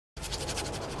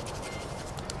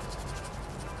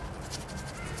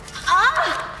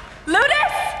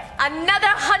Another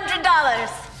 $100.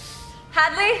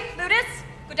 Hadley, Ludus,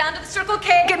 go down to the Circle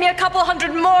K, get me a couple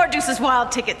hundred more Deuces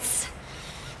Wild tickets.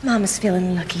 Mama's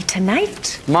feeling lucky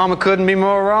tonight. Mama couldn't be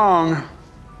more wrong.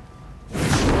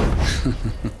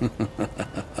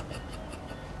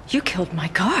 You killed my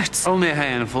guards. Only a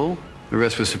handful. The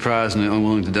rest were surprisingly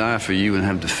unwilling to die for you and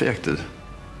have defected.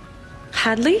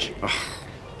 Hadley? Oh,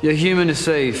 your human is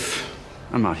safe.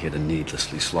 I'm not here to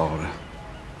needlessly slaughter.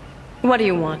 What do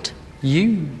you want?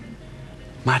 You,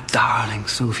 my darling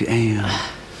Sophia Anne.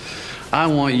 I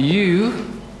want you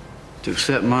to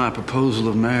accept my proposal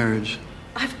of marriage.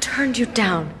 I've turned you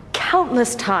down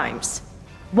countless times.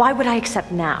 Why would I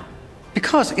accept now?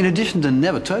 Because in addition to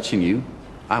never touching you,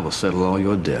 I will settle all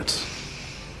your debts.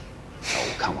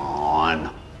 Oh, come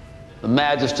on. The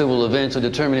Magister will eventually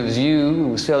determine it was you who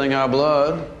was selling our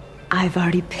blood. I've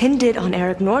already pinned it on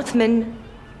Eric Northman.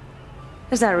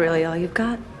 Is that really all you've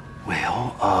got?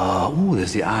 Well,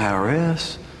 there's the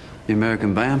IRS. The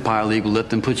American Vampire League will let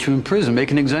them put you in prison,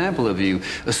 make an example of you,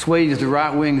 assuage the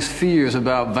right-wing's fears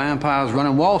about vampires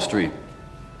running Wall Street.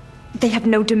 They have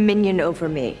no dominion over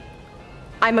me.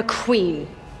 I'm a queen.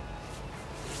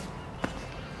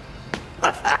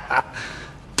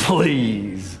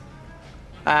 Please.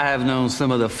 I have known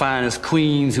some of the finest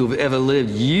queens who have ever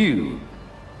lived. You,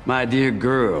 my dear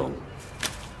girl,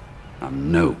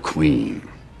 I'm no queen.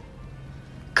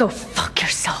 Go fuck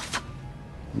yourself.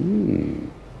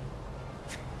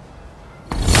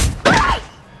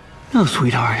 No,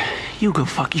 sweetheart. You go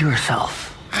fuck yourself.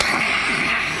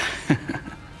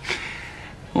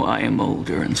 Well, I am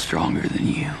older and stronger than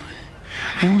you.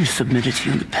 I only submitted to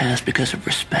you in the past because of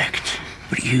respect.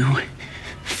 But you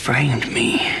framed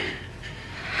me.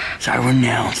 So I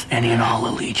renounce any and all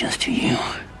allegiance to you.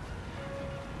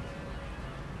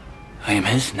 I am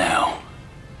his now.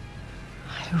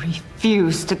 I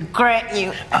refuse to grant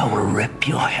you. I will rip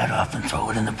your head off and throw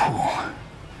it in the pool.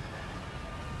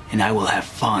 And I will have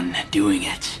fun doing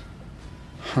it.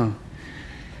 Huh.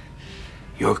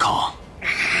 Your call.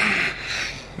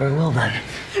 Very well then.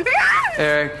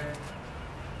 Eric.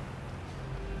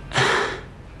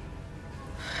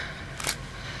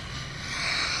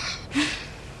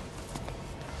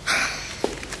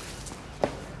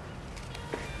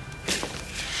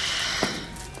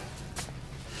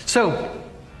 So,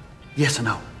 yes or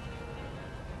no?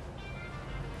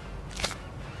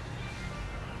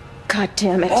 God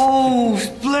damn it. Oh,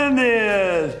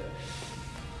 splendid!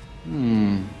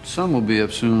 Sun will be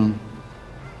up soon.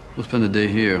 We'll spend the day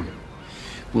here.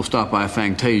 We'll stop by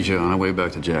Fantasia on our way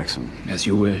back to Jackson. As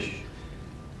you wish.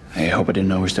 I hope I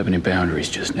didn't overstep any boundaries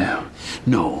just now.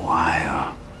 No,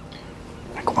 I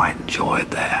quite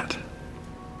enjoyed that.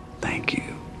 Thank you.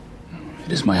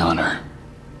 It is my honor.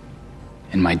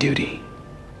 And my duty.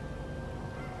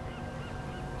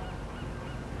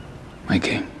 My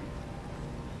king.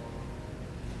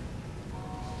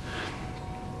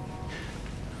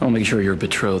 I'll make sure your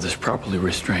betrothed is properly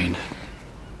restrained.